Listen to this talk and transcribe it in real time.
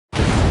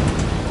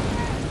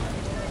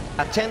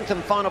Our 10th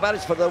and final battle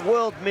is for the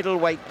world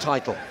middleweight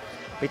title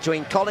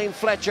between Colin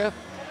Fletcher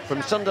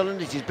from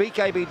Sunderland. It's his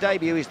BKB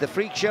debut. He's the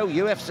freak show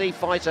UFC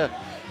fighter,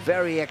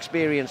 very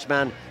experienced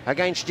man,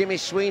 against Jimmy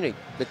Sweeney,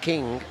 the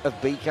king of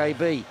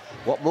BKB.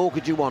 What more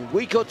could you want?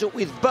 We caught up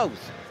with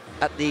both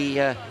at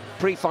the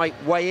pre-fight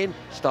weigh-in,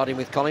 starting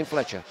with Colin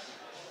Fletcher.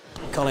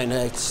 Colin,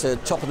 it's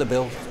top of the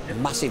bill,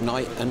 massive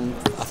night, and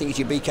I think it's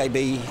your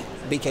BKB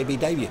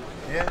debut.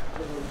 Yeah.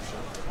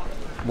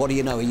 What do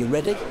you know? Are you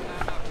ready?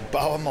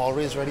 But I'm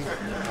always ready.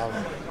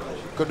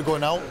 Good to go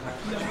now.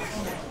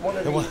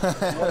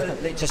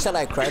 It's a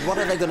sellout crowd. What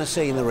are they going to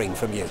see in the ring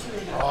from you?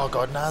 Oh,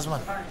 God knows,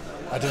 man.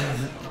 I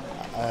didn't.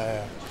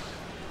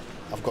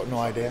 I've got no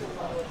idea.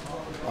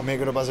 I'll make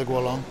it up as I go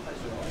along.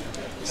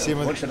 Same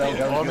with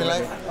all my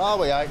life. Oh,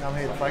 well, yeah, I'm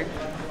here to fight.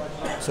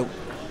 So,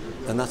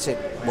 and that's it.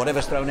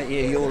 Whatever's thrown at you,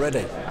 you're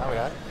ready. Oh,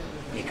 yeah.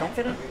 You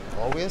confident?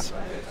 Always.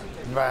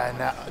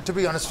 Nah, to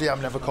be honest with you,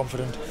 I'm never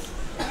confident.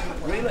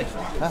 Really?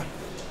 Huh?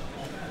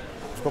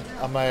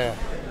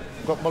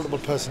 I've got multiple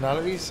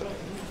personalities.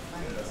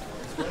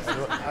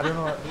 I don't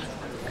know.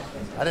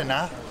 I don't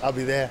know. I'll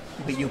be there.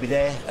 But you'll be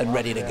there and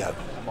ready to go.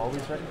 I'm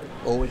always ready.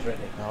 Always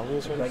ready.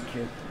 Always ready. Thank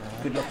you.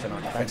 Good luck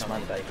tonight. Thanks,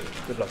 man. David.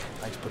 Good luck.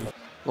 Thanks, buddy.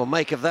 Well,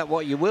 make of that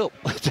what you will,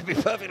 to be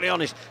perfectly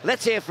honest.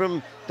 Let's hear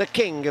from the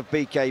king of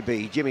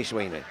BKB, Jimmy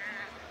Sweeney.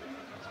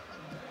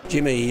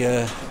 Jimmy,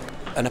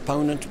 an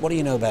opponent, what do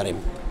you know about him?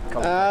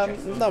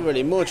 Not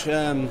really much.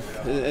 An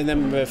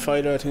MMA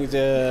fighter, I think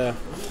a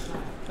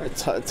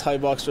Thai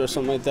boxer or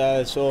something like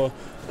that. So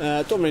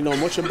I don't really know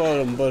much about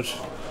him, but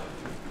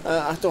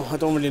I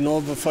don't really know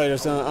about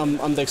fighters.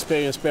 I'm the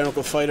experienced bare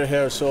knuckle fighter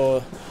here,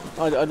 so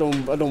I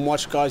don't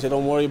watch guys. I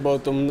don't worry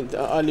about them.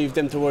 I leave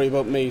them to worry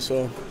about me.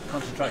 So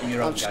Concentrate on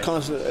your own. I'm just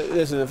constantly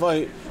listen.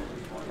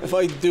 If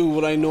I do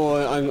what I know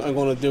I'm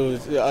going to do,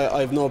 I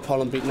have no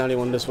problem beating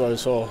anyone in this world.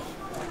 So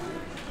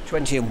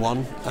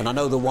 20-1, and I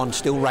know the one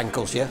still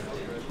rankles you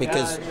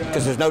because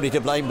there's nobody to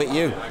blame but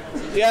you.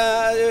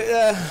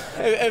 Yeah,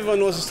 everyone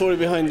knows the story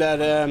behind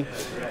that.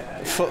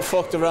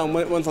 Fucked around,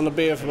 went on the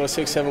beer for about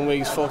 6-7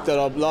 weeks, fucked that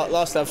up,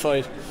 lost that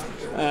fight,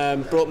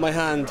 broke my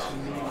hand,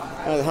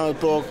 the hand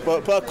broke,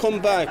 but I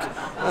come back,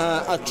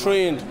 I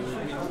trained,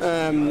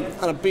 and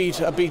I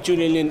beat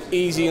Julian Lin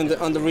easy on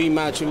the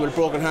rematch with a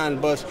broken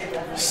hand. But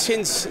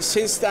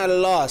since that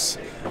loss,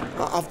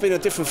 I've been a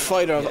different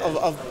fighter. and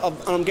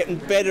I'm getting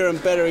better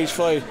and better each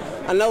fight.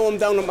 And now I'm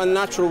down at my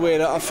natural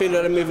weight. I feel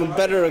that I'm even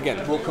better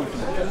again. More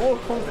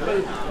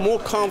comfortable. More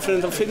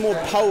confident. I feel more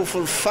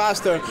powerful,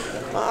 faster.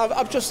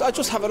 I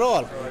just have it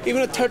all.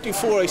 Even at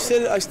 34, I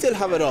still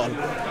have it all.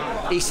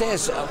 He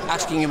says,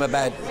 asking him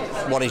about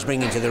what he's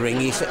bringing to the ring,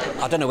 he said,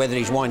 I don't know whether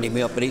he's winding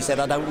me up, but he said,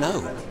 I don't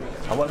know.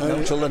 I won't know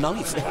until the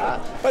night.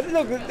 But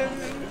look,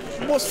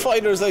 most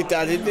fighters like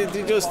that,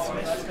 they just...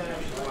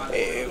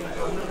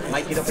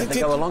 Make it up as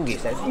they go along, he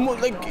said.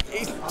 Like,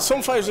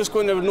 some fighters just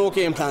go in there with no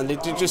game plan. They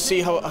just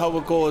see how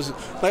it goes.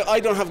 Like, I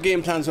don't have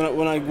game plans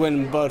when I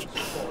win, but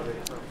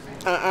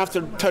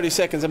after 30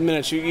 seconds, a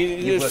minute,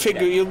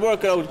 you'll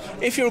work it out.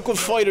 If you're a good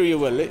fighter, you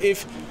will.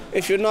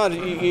 If you're not,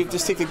 you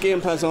just stick the game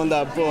plans on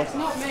that. But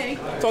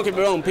don't get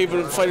me wrong,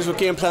 fighters with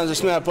game plans are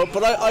smart.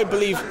 But I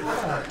believe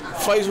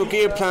fighters with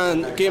game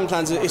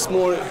plans is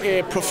more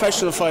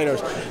professional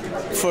fighters.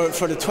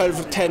 For the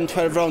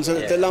 10-12 rounds,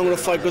 the longer the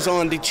fight goes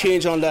on, they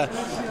change on that.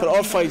 But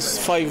our fights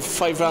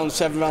 5 rounds,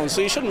 7 rounds,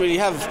 so you shouldn't really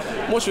have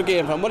much of a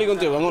game plan. What are you going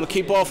to do? I'm going to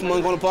keep off him,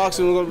 I'm going to box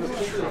him,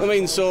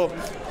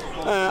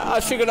 I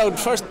figured out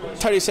first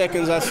 30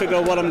 seconds. I figure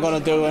out what I'm going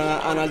to do,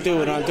 and I'll do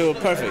it, and I'll do it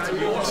perfect.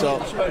 So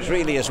I suppose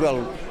really as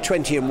well,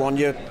 20-1.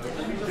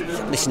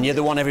 You're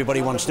the one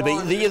everybody wants to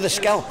beat. You're the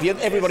scalp.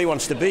 Everybody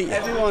wants to beat.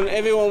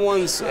 Everyone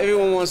wants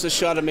a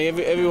shot at me.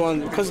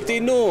 Everyone, because they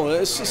know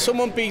if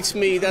someone beats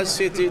me, that's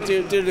it.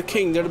 They're the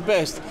king. They're the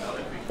best.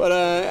 But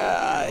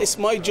it's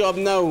my job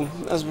now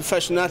as a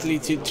professional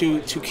athlete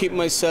to keep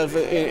myself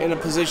in a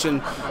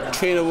position,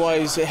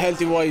 trainer-wise,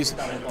 healthy-wise,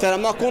 that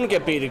I'm not going to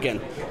get beat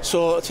again.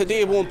 So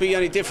today won't be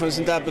any difference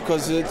in that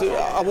because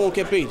I won't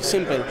get beat.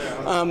 Simple.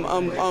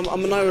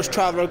 I'm an Irish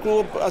traveller. I grew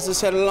up, as I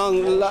said,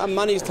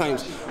 many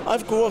times.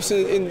 I've grew up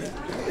in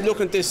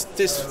looking at this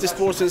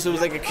sport since I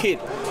was like a kid.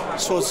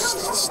 So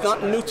it's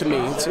not new to me.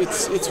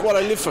 It's what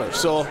I live for.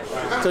 So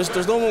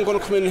there's no one going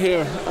to come in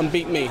here and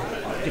beat me.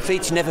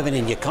 Defeat's never been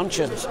in your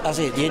conscience, has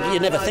it? You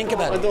never think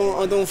about it.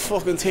 I don't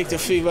fucking take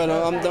defeat.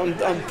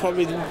 I'm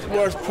probably the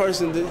worst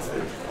person.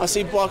 I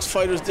see box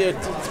fighters there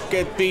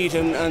get beat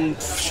and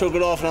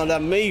sugared off and all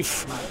that.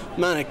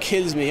 Man, it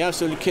kills me,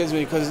 absolutely kills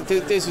me, because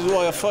this is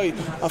why I fight.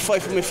 I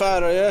fight for my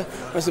father, yeah?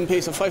 Rest in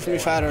peace, I fight for my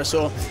father.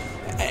 So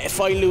if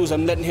I lose,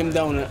 I'm letting him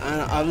down,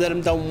 and I've let him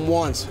down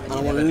once, and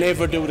I will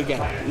never do it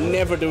again.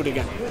 Never do it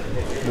again.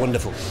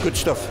 Wonderful. Good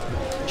stuff.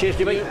 Cheers,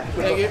 Jimmy.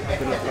 Thank you.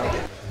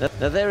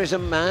 Now there is a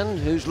man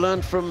who's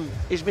learned from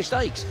his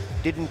mistakes.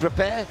 Didn't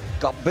prepare,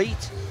 got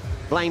beat,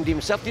 blamed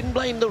himself, didn't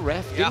blame the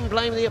ref, didn't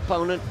blame the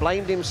opponent,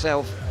 blamed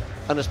himself,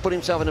 and has put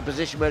himself in a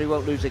position where he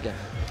won't lose again.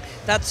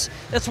 That's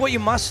what you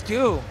must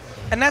do.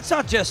 And that's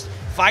not just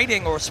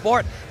fighting or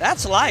sport,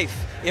 that's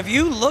life. If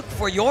you look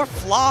for your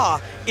flaw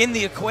in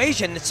the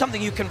equation, it's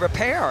something you can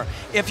repair.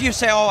 If you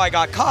say, oh, I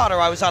got caught, or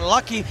I was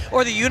unlucky,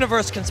 or the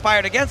universe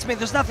conspired against me,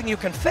 there's nothing you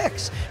can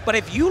fix. But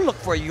if you look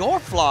for your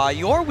flaw,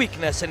 your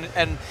weakness,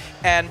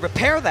 and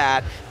repair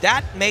that,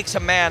 that makes a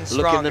man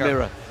stronger. Look in the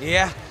mirror.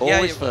 Yeah.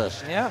 Always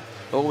first. Yeah.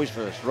 Always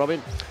first.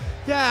 Robin?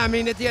 Yeah, I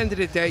mean, at the end of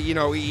the day, you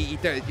know,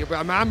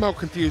 I'm more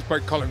confused by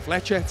Colin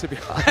Fletcher, to be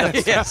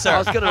honest. Yes, sir. I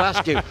was going to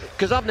ask you,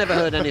 because I've never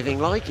heard anything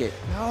like it.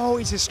 No,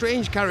 he's a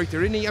strange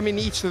character, isn't he? I mean,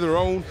 each to their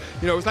own.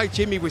 You know, it's like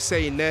Jimmy was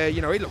saying there,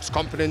 you know, he looks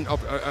confident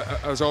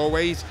as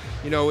always,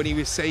 you know, and he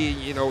was saying,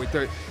 you know,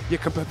 you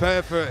can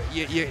prepare for,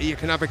 you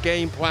can have a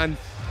game plan.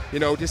 You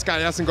know, this guy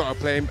hasn't got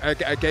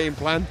a game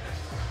plan.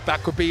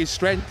 That could be his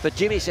strength. But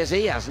Jimmy says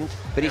he hasn't,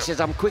 but he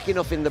says I'm quick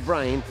enough in the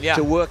brain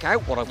to work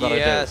out what I've got to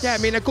do. Yeah, I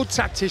mean, a good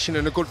tactician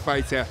and a good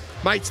fighter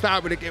might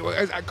start with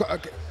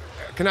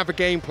can have a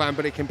game plan,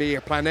 but it can be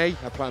a plan A,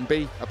 a plan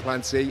B, a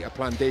plan C, a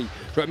plan D. Do you know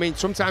what I mean?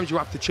 Sometimes you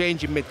have to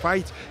change in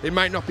mid-fight. It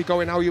might not be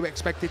going how you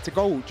expect it to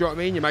go. Do you know what I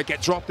mean? You might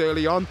get dropped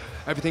early on.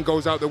 Everything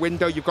goes out the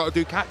window. You've got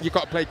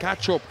to play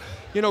catch-up.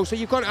 You know, so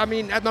you've got to, I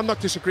mean, I'm not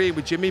disagreeing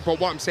with Jimmy, but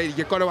what I'm saying,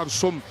 you've got to have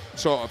some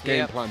sort of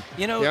game plan.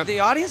 You know, the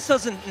audience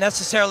doesn't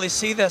necessarily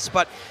see this,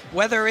 but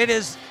whether it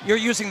is you're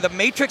using the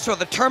Matrix or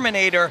the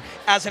Terminator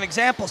as an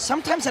example,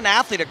 sometimes an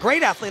athlete, a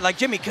great athlete like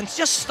Jimmy, can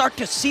just start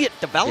to see it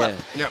develop.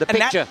 Yeah. The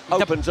picture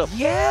opens up.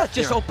 Yeah, it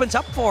just opens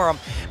up for him.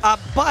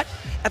 But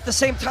at the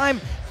same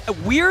time,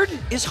 weird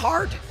is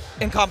hard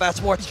in combat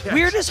sports. Yes.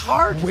 Weird is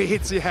hard.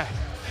 Weird, yeah.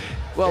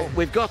 Well,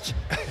 we've got.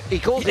 He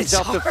calls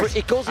himself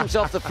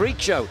the freak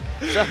show.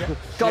 So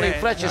Colin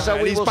Fletcher. So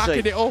we will see.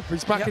 He's backing it up.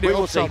 He's backing it up. We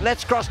will see.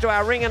 Let's cross to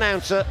our ring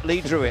announcer, Lee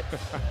Druitt.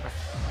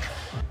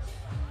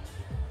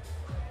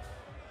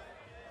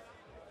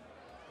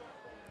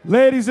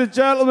 Ladies and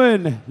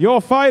gentlemen,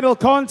 your final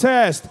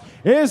contest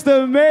is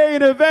the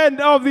main event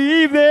of the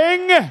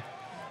evening,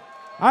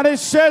 and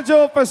is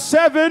scheduled for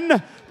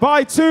 7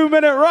 by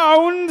 2-minute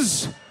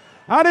rounds,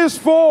 and is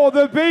for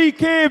the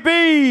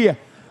BKB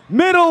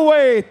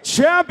Middleweight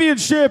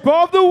Championship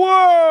of the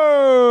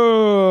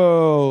World.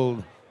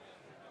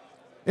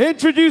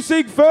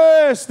 Introducing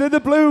first in the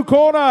blue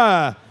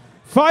corner,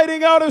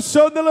 fighting out of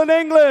Sunderland,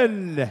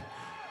 England,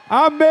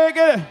 and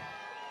making...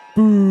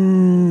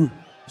 Boo.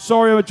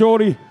 Sorry, I'm a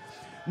Geordie.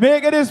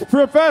 Making his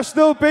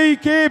professional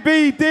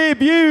BKB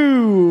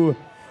debut,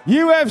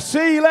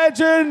 UFC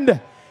legend,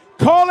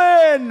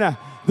 Colin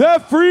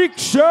the Freak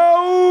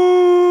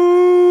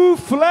Show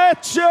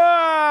Fletcher.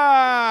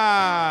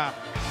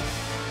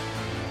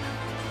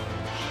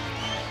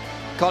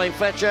 Colin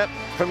Fletcher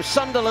from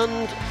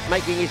Sunderland,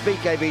 making his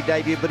BKB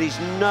debut, but he's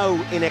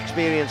no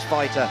inexperienced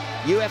fighter.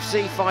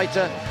 UFC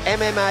fighter,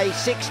 MMA,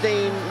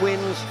 16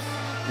 wins,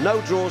 no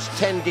draws,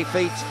 10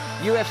 defeats.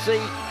 UFC,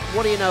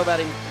 what do you know about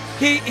him?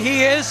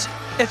 He is,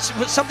 it's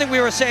something we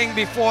were saying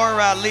before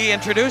Lee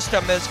introduced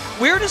him, is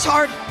weird is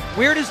hard,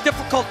 weird is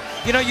difficult.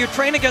 You know, you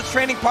train against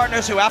training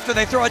partners who, after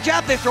they throw a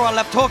jab, they throw a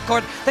left hook,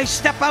 or they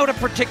step out a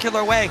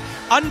particular way.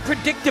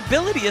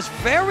 Unpredictability is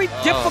very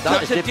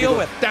difficult to deal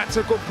with. That's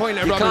a good point.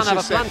 You can't have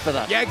a plan for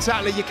that. Yeah,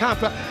 exactly. You can't.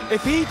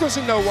 If he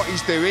doesn't know what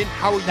he's doing,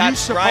 how are you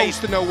supposed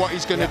to know what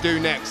he's going to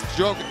do next?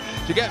 Do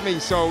you get me?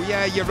 So,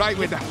 yeah, you're right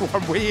with that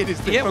one. Weird is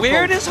difficult. Yeah,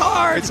 weird is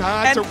hard. It's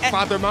hard to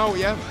fathom out,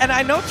 yeah. And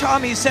I know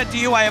Tommy said to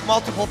you, I have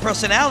multiple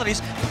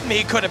personalities.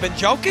 He could have been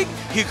joking.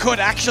 He could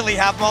actually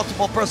have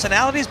multiple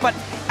personalities. But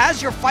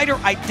as your fighter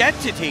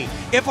identity,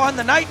 if on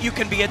the night you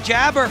can be a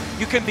jabber,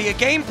 you can be a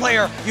game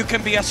player, you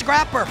can be a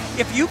scrapper,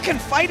 if you can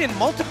fight in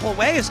multiple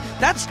ways,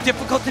 that's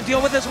difficult to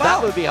deal with as well.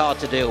 That would be hard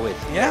to deal with.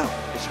 Yeah.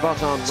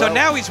 Spot on. So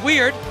now he's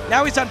weird,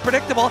 now he's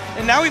unpredictable,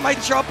 and now he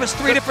might show up as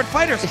 3 different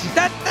fighters.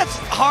 That's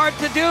hard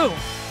to do,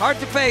 hard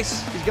to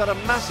face. He's got a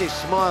massive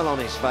smile on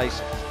his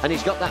face, and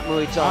he's got that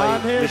Muay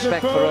Thai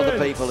respect for other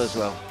people as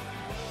well.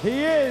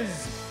 He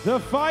is the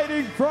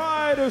fighting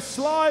pride of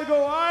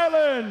Sligo,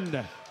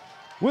 Ireland,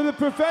 with a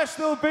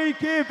professional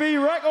BKB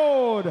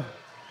record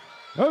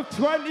of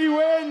 20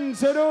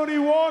 wins and only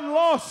 1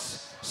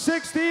 loss,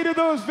 16 of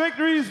those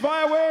victories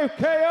via way of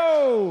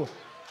KO.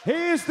 He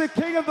is the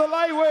king of the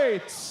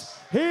lightweights.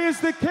 He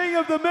is the king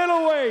of the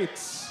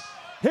middleweights.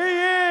 He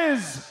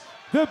is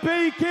the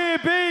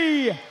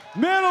BKB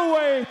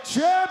middleweight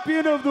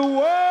champion of the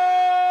world,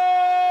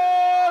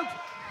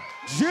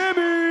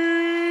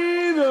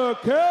 Jimmy the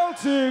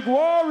Celtic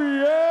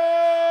Warrior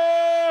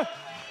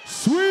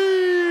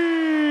Sweeney.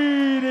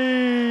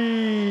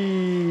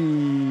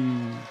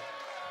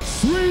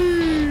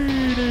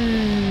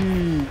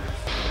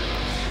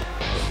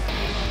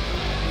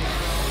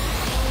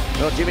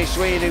 Well, Jimmy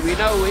Sweeney, we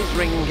know his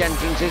ring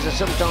entrances are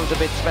sometimes a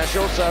bit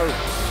special, so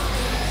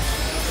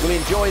we'll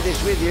enjoy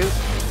this with you.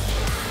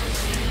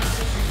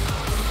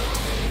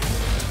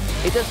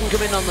 He doesn't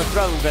come in on the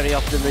throne very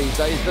often these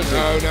days, does he?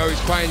 No, he's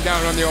quieting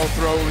down on the old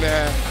throne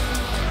there.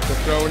 The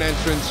throne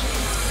entrance.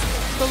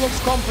 Still looks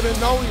confident,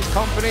 though. He's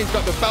confident. He's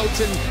got the belt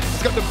and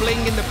he's got the bling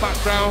in the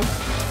background.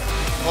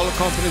 All the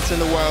confidence in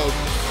the world.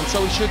 And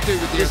so he should do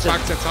with the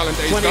impact of talent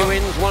that he's 20 got.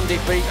 wins, 1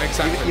 defeat.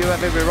 Exactly. You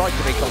have every right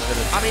to be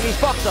confident. I mean, he's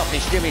box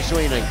office, Jimmy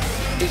Sweeney.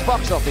 He's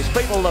box office.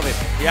 People love him.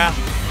 Yeah.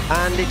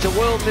 And it's a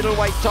world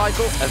middleweight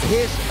title of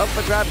his up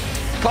for grabs.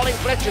 Colin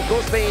Fletcher, of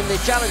course, being the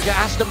challenger,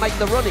 has to make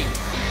the running.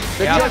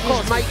 The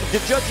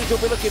judges will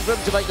be looking for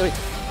him to make the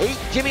running.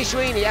 Jimmy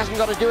Sweeney hasn't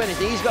got to do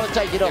anything. He's got to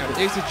take it up. Yeah,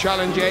 he's the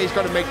challenger. He's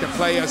got to make the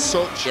play as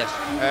such. Yes.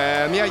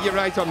 Yeah, you're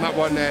right on that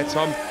one there,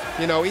 Tom.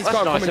 You know, he's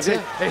got to come and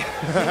take.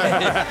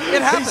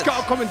 He's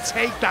got to come and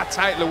take that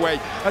title away,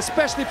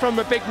 especially from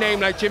a big name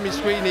like Jimmy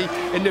Sweeney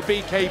in the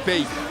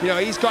BKB. You know,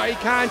 he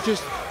can't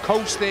just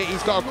coast it.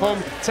 He's got to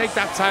come, take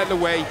that title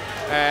away.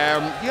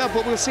 Yeah,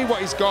 but we'll see what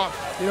he's got.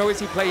 You know, is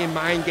he playing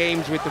mind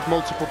games with the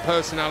multiple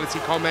personality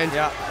comment?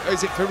 Yeah. Or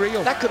is it for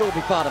real? That could all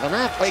be part of an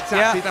act.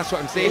 Exactly, yeah. That's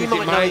what I'm saying. He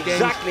might know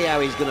exactly how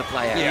he's going to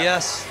play out. Yeah.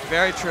 Yes,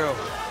 very true.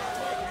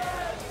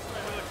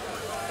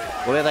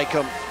 Well, here they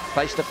come,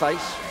 face to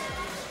face.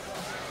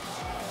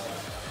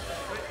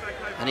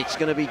 And it's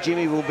going to be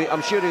Jimmy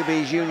I'm sure he'll be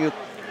his junior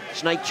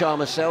snake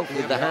charmer self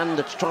with the hand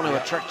that's trying to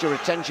attract your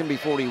attention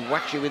before he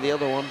whacks you with the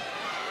other one.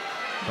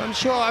 I'm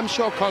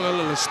sure Colin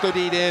will have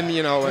studied him,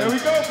 you know. There we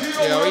go,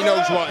 you know, he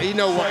knows what he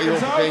other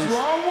things.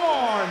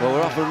 Well,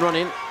 we're off and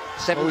running.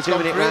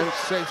 72-minute rounds.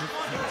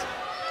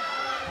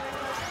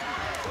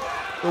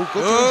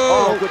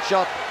 Oh, good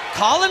shot.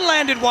 Colin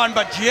landed one,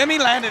 but Jimmy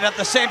landed at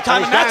the same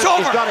time, and that's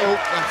over. He's got it.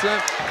 That's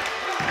it.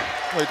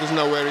 Well, he doesn't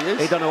know where he is.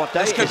 He don't know what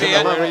day. This could be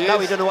it. No, he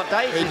doesn't know what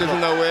day. He doesn't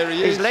know where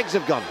he is. His legs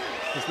have gone.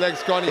 His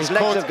legs gone. His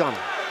legs have gone.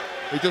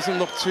 He doesn't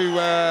look too.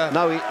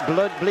 No,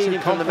 blood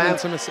bleeding from the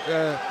mouth.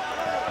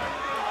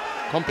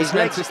 His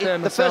legs,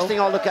 the first thing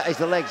I'll look at is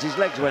the legs. His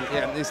legs went.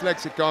 Yeah, his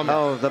legs have gone.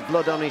 Oh, the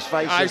blood on his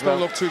face. Eyes don't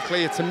look too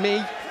clear to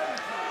me.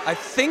 I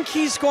think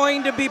he's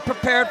going to be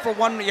prepared for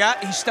one. Yeah,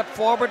 he stepped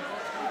forward.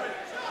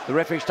 The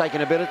referee's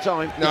taking a bit of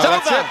time. No, it's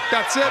that's over. It.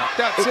 That's it.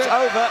 That's it's it. It's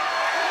over.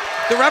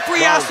 The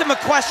referee asked him a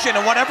question,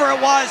 and whatever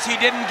it was, he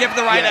didn't give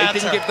the right answer. He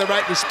didn't give the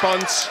right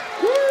response.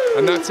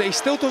 And that's it. He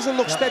still doesn't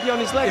look steady on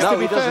his legs, no, to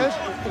be fair.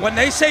 When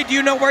they say, do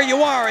you know where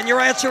you are, and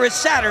your answer is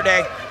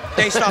Saturday,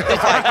 they stop the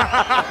fight.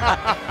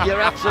 You're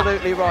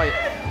absolutely right.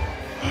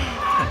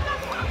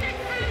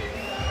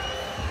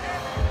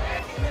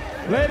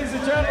 Ladies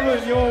and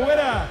gentlemen, your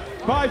winner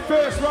by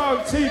first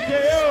round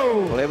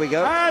TKO. Well, here we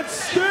go. And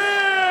still,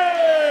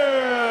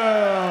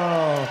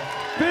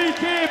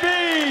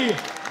 BKB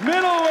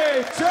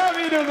middleweight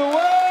champion of the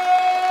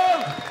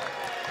world,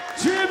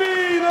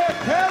 Jimmy the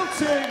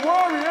Celtic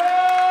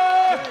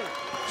Warrior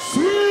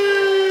Sweeney.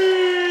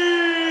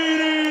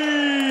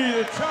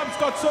 The champ's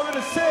got something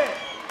to say.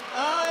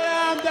 I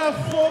am the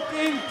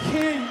fucking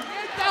king.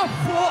 Get the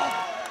fuck.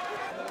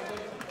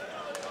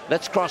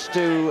 Let's cross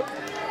to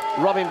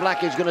Robin Black,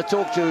 who's going to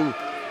talk to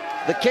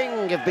the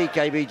king of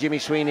BKB, Jimmy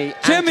Sweeney.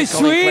 Jimmy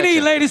Sweeney,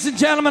 ladies and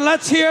gentlemen,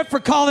 let's hear it for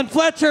Colin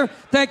Fletcher.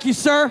 Thank you,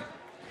 sir.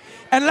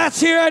 And let's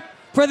hear it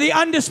for the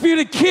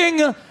undisputed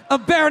king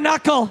of bare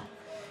knuckle.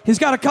 He's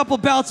got a couple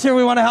belts here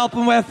we want to help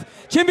him with.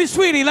 Jimmy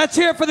Sweeney, let's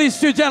hear it for these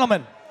two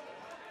gentlemen.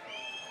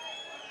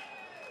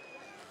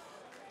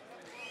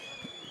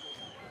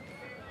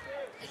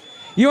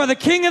 You are the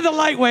king of the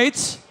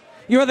lightweights.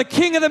 You are the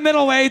king of the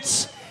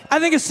middleweights. I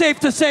think it's safe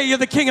to say you're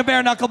the king of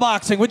bare knuckle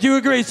boxing. Would you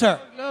agree, sir?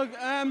 Look,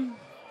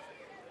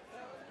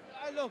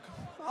 look,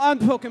 I'm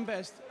fucking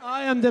best.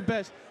 I am the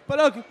best. But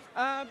look,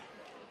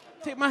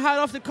 take my hat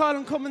off to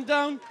Colin coming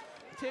down,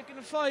 taking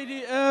the fight,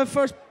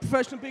 first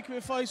professional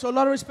BKB fight. So a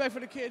lot of respect for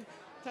the kid.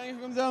 Thank you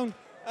for coming down.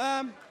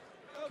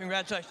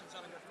 Congratulations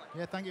on a good fight.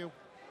 Yeah, thank you.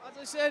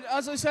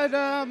 As I said,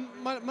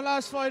 my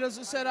last fight, as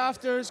I said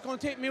after, it's going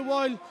to take me a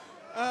while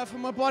for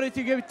my body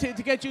to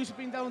get used to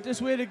being down at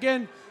this weight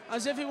again.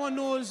 As everyone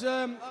knows,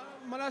 my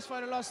last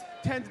fight I lost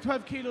 10 to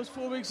 12 kilos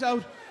 4 weeks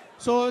out,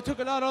 so it took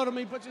a lot out of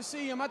me. But you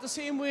see, I'm at the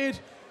same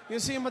weight. You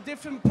see, I'm a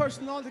different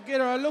person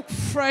altogether. I look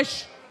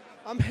fresh.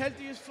 I'm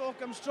healthy as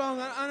fuck. I'm strong,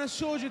 and it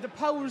shows you the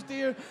power's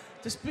there,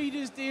 the speed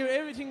is there,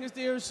 everything is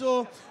there.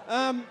 So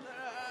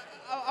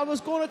I was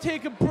going to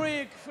take a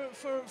break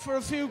for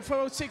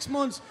about 6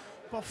 months,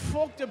 but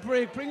fuck the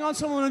break. Bring on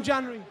someone in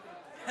January.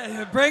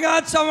 Bring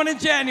on someone in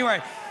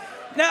January.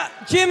 Now,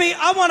 Jimmy,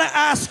 I want to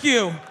ask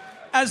you,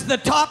 as the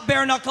top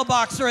bare knuckle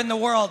boxer in the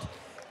world,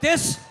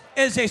 this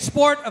is a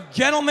sport of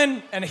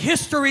gentlemen and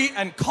history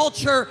and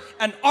culture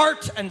and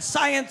art and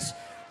science.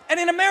 And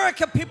in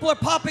America, people are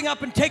popping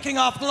up and taking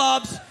off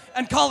gloves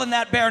and calling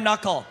that bare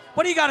knuckle.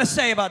 What do you got to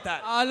say about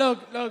that? Look,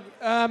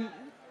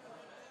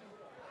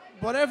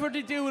 whatever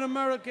they do in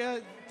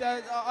America,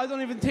 I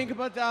don't even think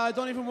about that. I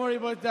don't even worry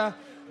about that.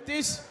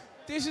 This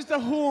is the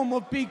home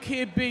of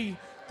BKB.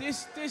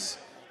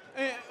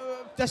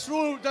 That's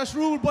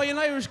ruled by an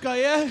Irish guy,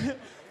 yeah?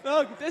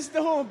 Look, this is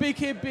the home of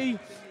BKB.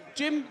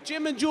 Jim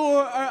and Joe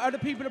are the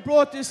people that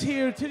brought this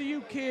here to the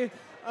UK.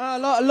 I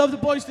love the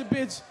boys to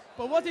bits.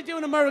 But what they do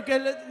in America,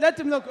 let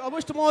them look. I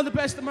wish them all the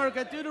best in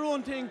America. Do their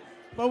own thing.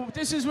 But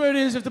this is where it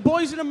is. If the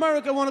boys in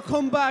America want to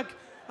come back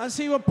and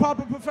see what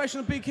proper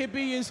professional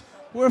BKB is,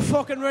 we're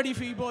fucking ready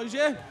for you boys,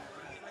 yeah?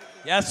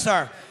 Yes,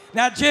 sir.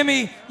 Now,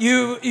 Jimmy,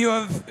 you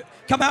have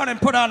come out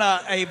and put on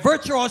a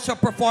virtuoso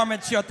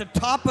performance. You're at the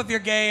top of your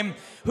game.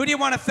 Who do you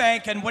want to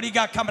thank, and what do you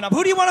got coming up?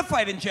 Who do you want to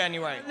fight in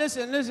January?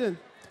 Listen.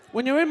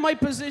 when you're in my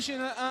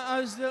position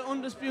as the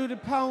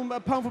undisputed pound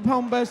for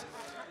pound best,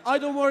 I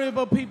don't worry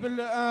about people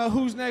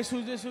who's next,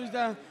 who's this, who's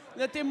that.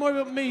 Let them worry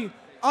about me.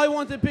 I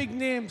want the big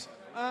names.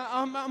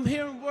 I'm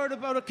hearing word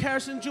about a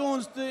Carson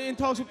Jones, in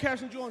talks with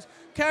Carson Jones.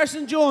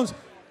 Carson Jones,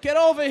 get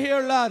over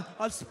here, lad.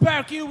 I'll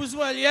spark you as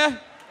well, yeah?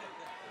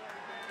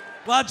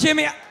 Well,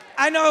 Jimmy,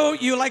 I know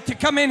you like to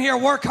come in here,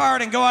 work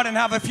hard, and go out and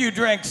have a few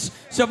drinks.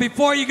 So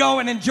before you go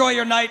and enjoy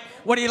your night,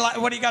 what do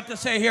you got to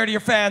say here to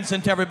your fans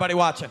and to everybody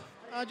watching?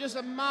 Just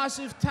a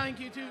massive thank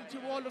you to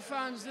all the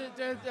fans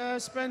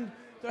that spend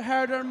their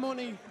hard-earned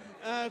money.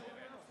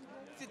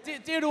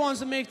 They're the ones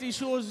that make these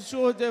shows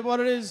show what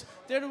it is.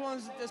 They're the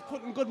ones that's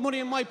putting good money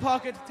in my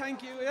pocket.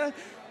 Thank you. Yeah?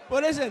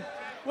 But listen,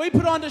 we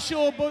put on the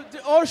show, but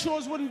our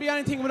shows wouldn't be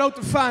anything without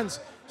the fans.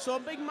 So a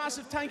big,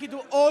 massive thank you to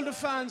all the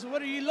fans.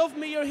 Whether you love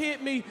me or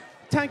hate me,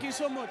 thank you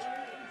so much.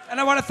 And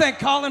I want to thank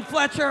Colin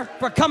Fletcher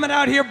for coming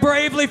out here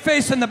bravely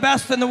facing the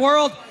best in the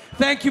world.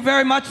 Thank you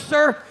very much,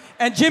 sir.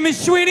 And Jimmy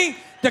Sweeney,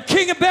 the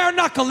king of bare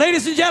knuckle.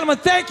 Ladies and gentlemen,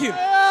 thank you.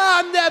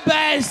 I'm the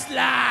best,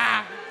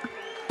 lad.